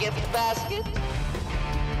want a gift basket?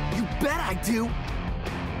 You bet I do.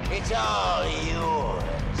 It's all yours.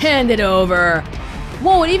 Hand it over.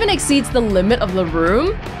 Whoa, it even exceeds the limit of the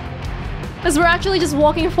room? Because we're actually just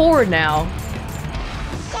walking forward now.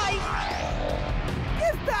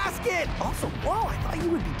 Gift basket! Also, whoa, I thought you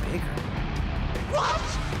would be bigger. What?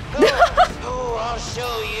 Oh, I'll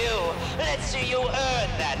show you. Let's see you earn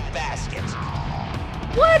that basket.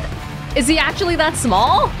 What? Is he actually that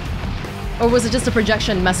small? Or was it just a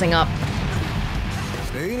projection messing up?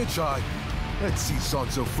 Stay in it, Chai. Let's see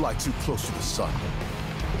Zanzo fly too close to the sun.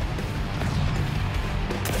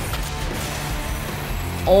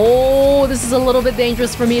 Oh, this is a little bit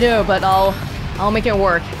dangerous for me too, but I'll make it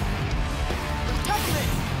work.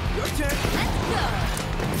 Your turn. Let's go!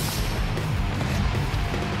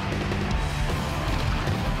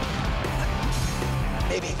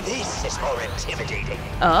 Maybe this is more intimidating.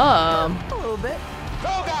 Oh. A little bit.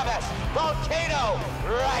 Programmers, volcano,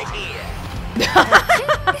 right here.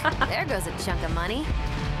 There goes a chunk of money.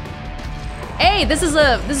 Hey, this is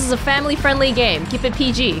a family-friendly game. Keep it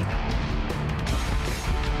PG.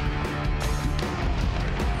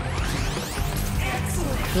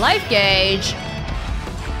 Life gauge.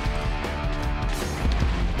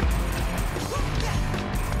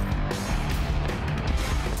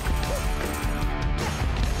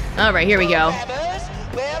 All right, here we go. Programmers,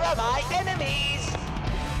 where are my enemies?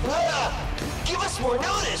 Give us more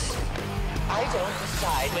notice. I don't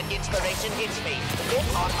decide when inspiration hits me.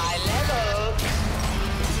 It's on my level.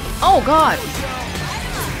 Oh God.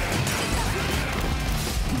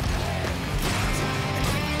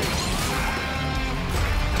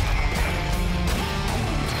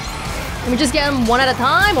 Can we just get them one at a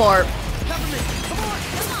time, or?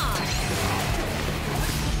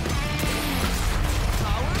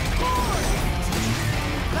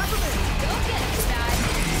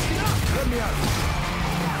 Let me out.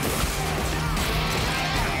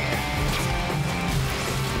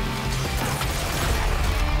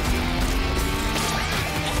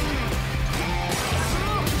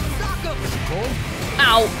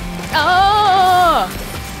 Ow! Oh!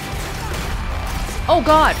 Oh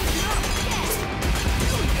God!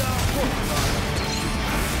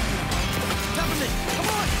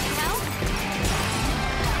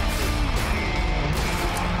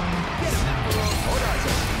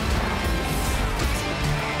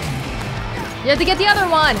 You have to get the other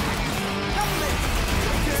one!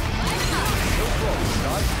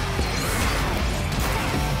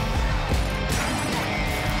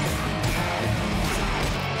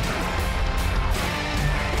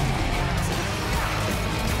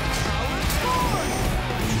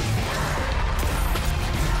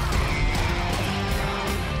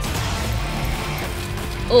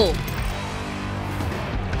 Oh.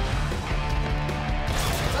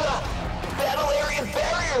 Battle area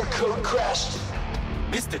barrier code crashed.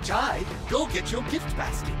 Mr. Chai, go get your gift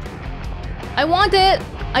basket. I want it!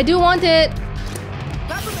 I do want it!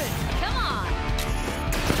 Come on!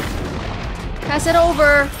 Pass it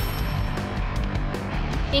over!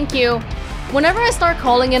 Thank you. Whenever I start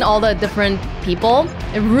calling in all the different people,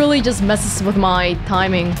 it really just messes with my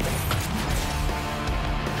timing.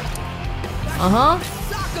 Uh-huh.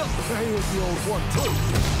 Here's the old one, too.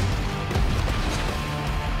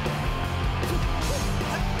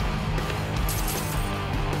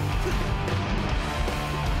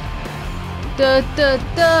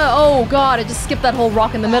 Oh God, I just skipped that whole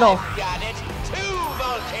rock in the middle. Got it. 2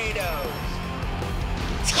 volcanoes.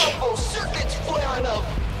 Combo circuits flaring up.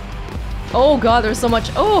 Oh god, there's so much.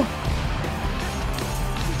 Oh!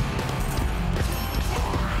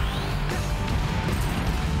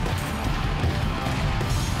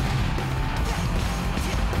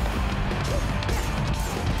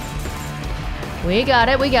 We got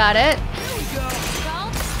it, we got it.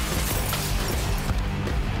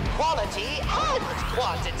 Quality and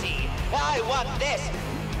quantity. I want this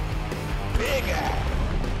bigger.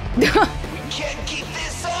 We can't keep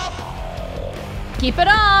this up. Keep it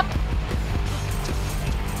up.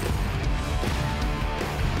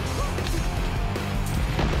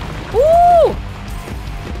 Woo!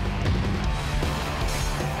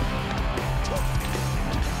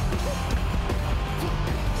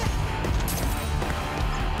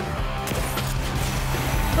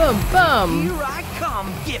 Boom, boom. Here I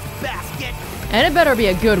come, gift basket. And it better be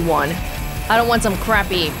a good one. I don't want some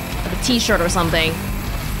crappy, like a t-shirt or something.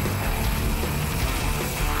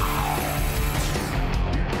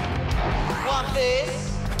 Want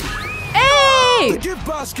this? Hey! The gift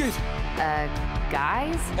basket!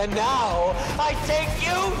 Guys? And now I take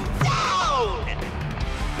you down!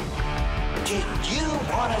 Did you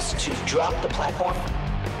want us to drop the platform?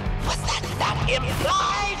 Was that not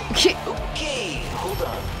implied? Okay, hold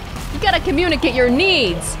on. You gotta communicate your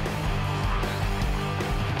needs.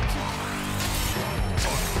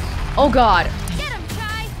 Oh god. Get him,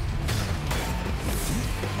 Chai!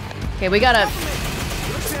 Okay, we gotta...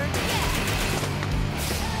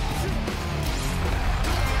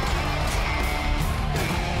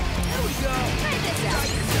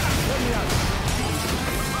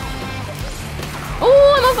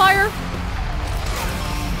 Oh, I'm on fire!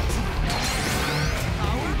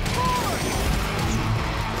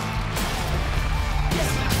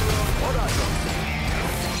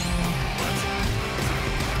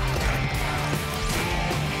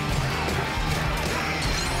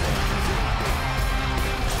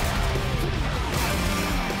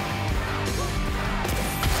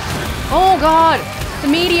 Oh god! The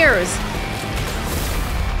meteors!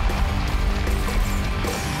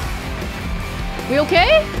 We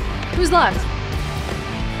okay? Who's left?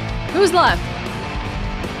 Who's left?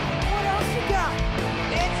 What else you got?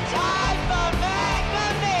 It's time for Magma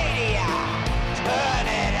Mania! Turn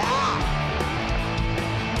it up!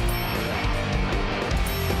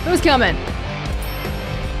 Who's coming?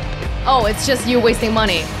 Oh, it's just you wasting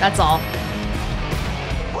money. That's all.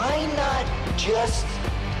 Why not just...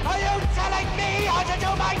 Are you telling me how to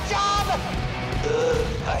do my job?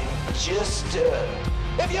 I'm just,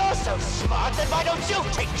 If you're so smart, then why don't you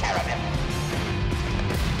take care of him?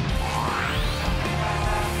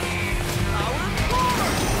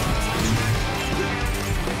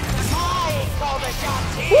 I call the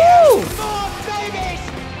shots here! Woo! More babies!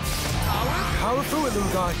 Power through it,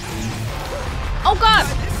 little guy. Oh god!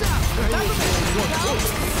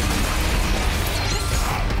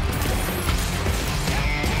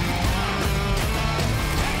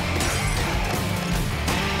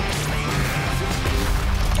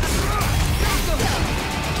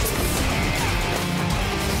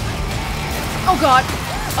 Oh god!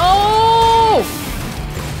 Oh!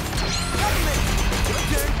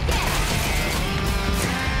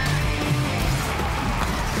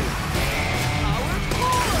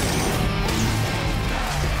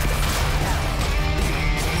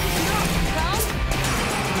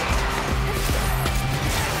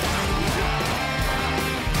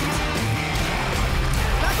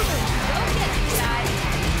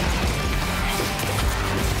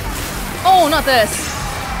 Oh, not this!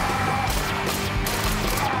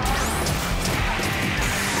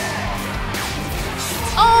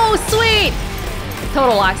 Oh, sweet!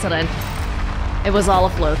 Total accident. It was all a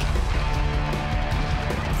fluke.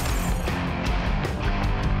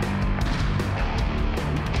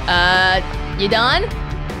 You done?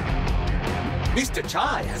 Mr.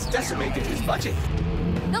 Chai has decimated his budget.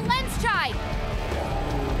 The lens, Chai!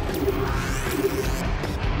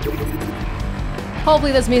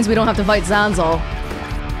 Hopefully this means we don't have to fight Zanzo.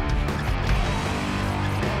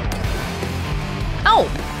 Ow!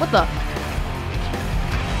 What the?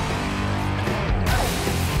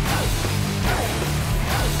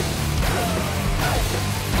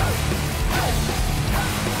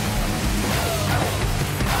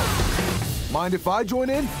 Mind if I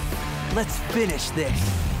join in? Let's finish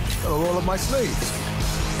this. Or all of my slaves.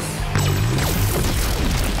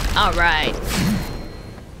 All right.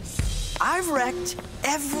 I've wrecked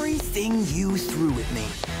everything you threw at me.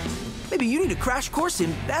 Maybe you need a crash course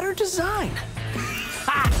in better design.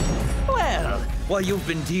 Ha! Well, while you've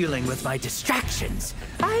been dealing with my distractions,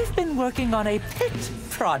 I've been working on a pet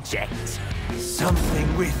project.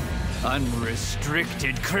 Something with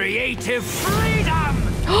unrestricted creative freedom!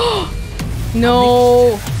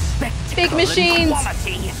 No. Big machines.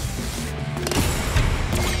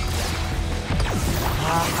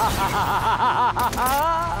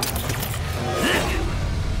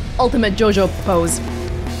 Ultimate JoJo pose.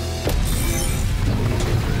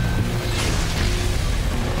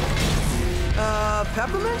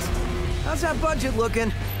 Peppermint? How's that budget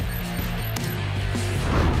looking?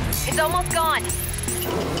 It's almost gone.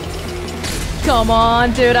 Come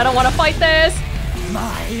on, dude. I don't want to fight this.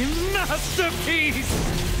 My masterpiece!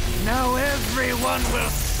 Now everyone will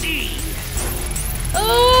see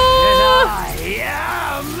Oh! that I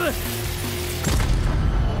am...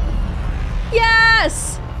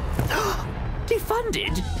 Yes!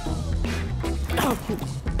 Defunded?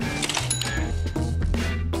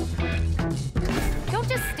 Don't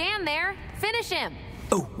just stand there. Finish him.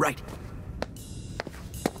 Oh, right.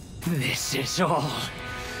 This is all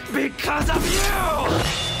because of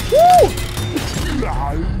you! Woo!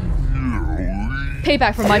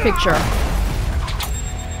 Payback for my picture.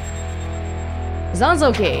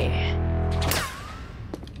 Zanzo-ki.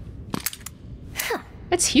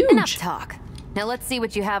 It's huge. Enough talk. Now let's see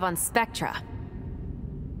what you have on Spectra.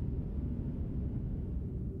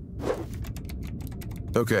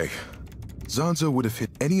 Okay. Zanzo would have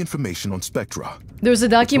hit any information on Spectra. There's a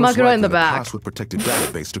Dakimakura in the back. Password-protected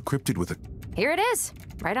database decrypted with a... Here it is,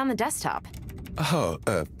 right on the desktop. Oh.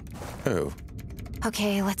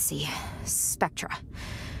 Okay, let's see. Spectra.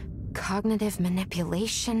 Cognitive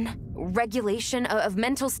manipulation, regulation of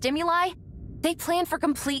mental stimuli. They plan for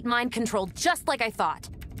complete mind control, just like I thought.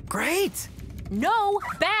 Great! No,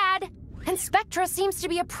 bad! And Spectra seems to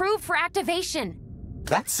be approved for activation.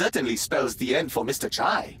 That certainly spells the end for Mr.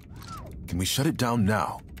 Chai. Can we shut it down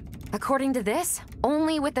now? According to this,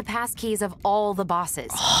 only with the passkeys of all the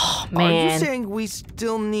bosses. Oh, Are you man. saying we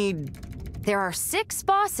still need... There are 6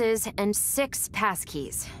 bosses and 6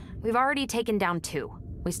 passkeys. We've already taken down 2.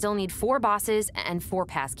 We still need 4 bosses and 4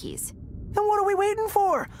 passkeys. Then what are we waiting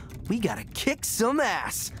for? We gotta kick some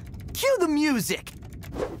ass. Cue the music!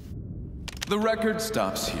 The record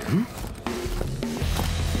stops here.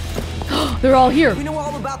 They're all here. We know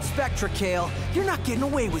all about Spectra, Kale. You're not getting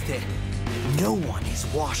away with it. No one is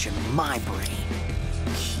washing my brain.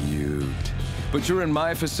 Cute. But you're in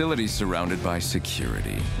my facility surrounded by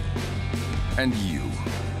security. And you.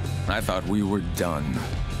 I thought we were done.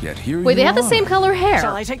 Yet here Wait, you they have the are. same color hair.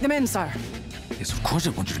 Shall I take them in, sir? Yes, of course I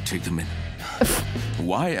want you to take them in.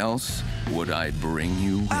 Why else would I bring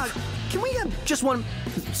you? Can we just one...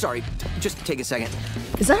 Sorry, just take a second.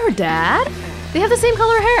 Is that her dad? They have the same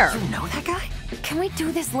color hair. You know that guy? Can we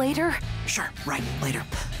do this later? Sure, right, later.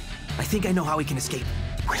 I think I know how we can escape.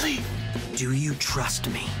 Really? Do you trust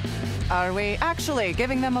me? Are we actually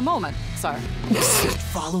giving them a moment, sir? Just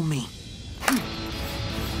follow me.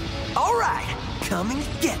 All right, come and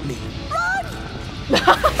get me. Run!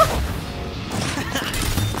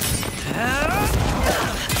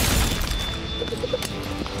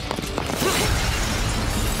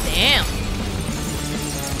 Damn.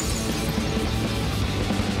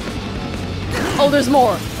 Oh, there's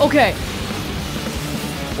more. Okay.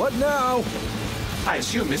 What now? I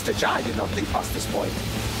assume Mr. Chai did not think past this point.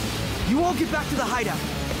 You all get back to the hideout.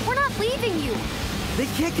 We're not leaving you. They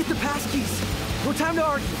can't get the passkeys. No time to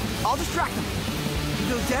argue. I'll distract them. You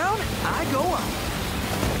go down, I go up.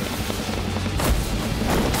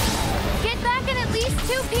 Get back in at least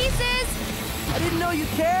 2 pieces. I didn't know you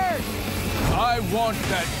cared. I want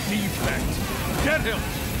that defect. Get him!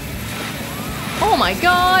 Oh my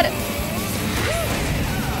god.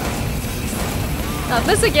 Not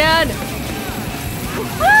this again.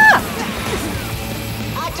 Ah!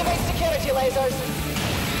 Activate security lasers.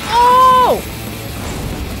 Oh!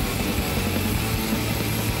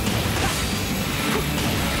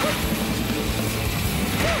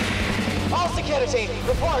 All security,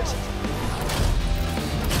 report.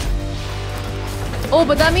 Oh,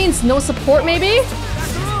 but that means no support, maybe?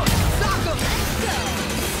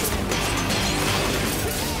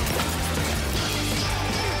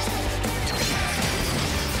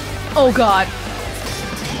 Oh god.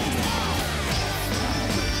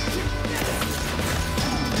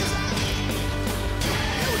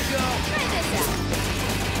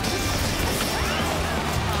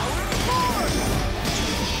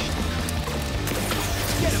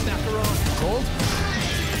 Get him, Macaron. Gold?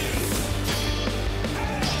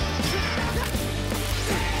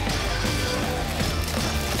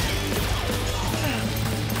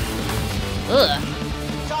 Ugh.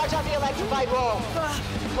 Charge up the electrified roll.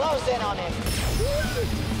 Close in on him.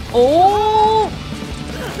 Oh!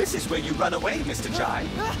 This is where you run away, Mr. Chai.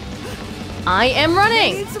 I am I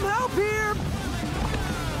running. need some help here.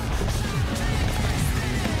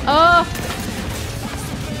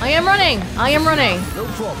 I am running! I am running! No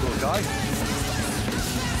problem, guy.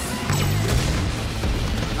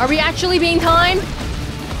 Are we actually being timed?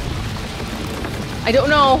 I don't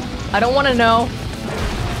know. I don't want to know.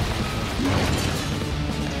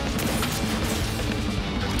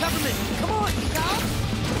 Government, come on!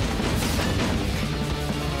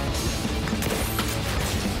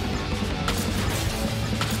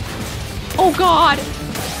 Oh god!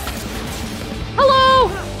 Hello!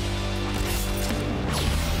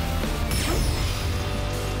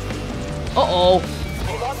 Uh-oh.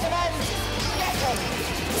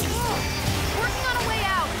 Working on a way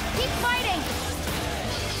out. Keep fighting.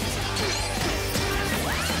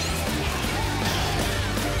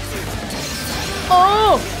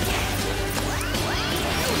 Oh!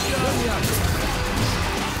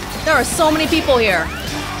 There are so many people here.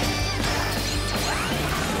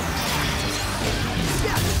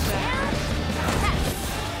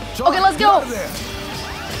 Okay, let's go.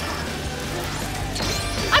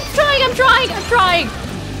 I'm trying.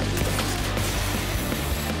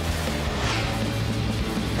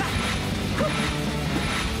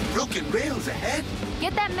 Broken rails ahead.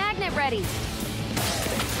 Get that magnet ready.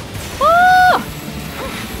 Ah!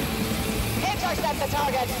 Intercept the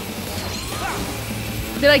target.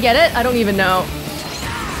 Did I get it? I don't even know.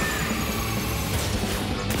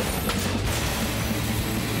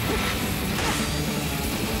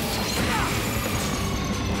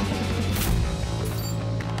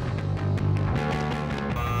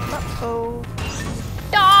 Uh-oh.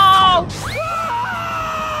 No!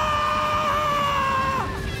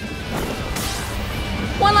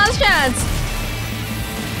 One last chance.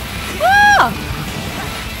 Ah!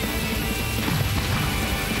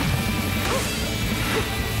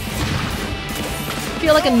 I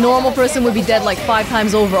feel like a normal person would be dead like 5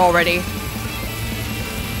 times over already.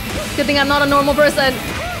 Good thing I'm not a normal person.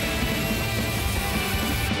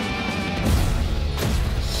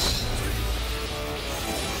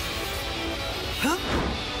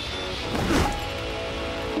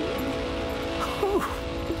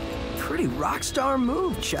 Pretty rock star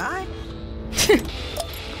move, Chai.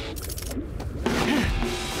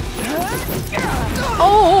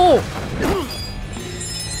 Oh!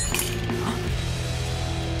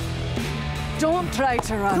 Don't try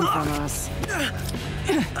to run from us.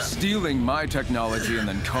 Stealing my technology and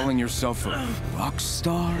then calling yourself a rock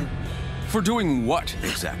star? For doing what,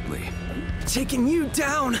 exactly? Taking you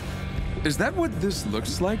down. Is that what this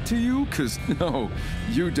looks like to you? 'Cause no,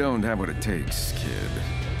 you don't have what it takes, kid.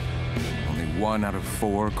 Only 1 out of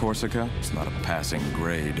 4, Corsica? It's not a passing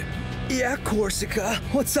grade. Yeah, Corsica.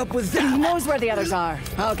 What's up with He that? knows where the others are.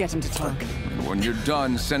 I'll get him to talk. And when you're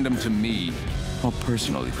done, send them to me. I'll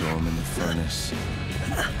personally throw them in the furnace.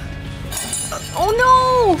 Oh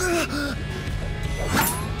no!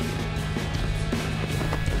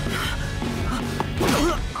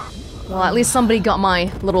 Well, at least somebody got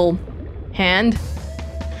my little hand.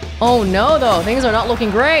 Oh no, though. Things are not looking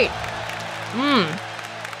great.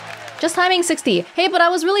 Just timing 60. Hey, but I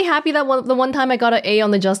was really happy that the one time I got an A on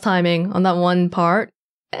the just timing on that one part.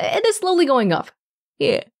 It is slowly going up.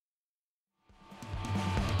 Yeah.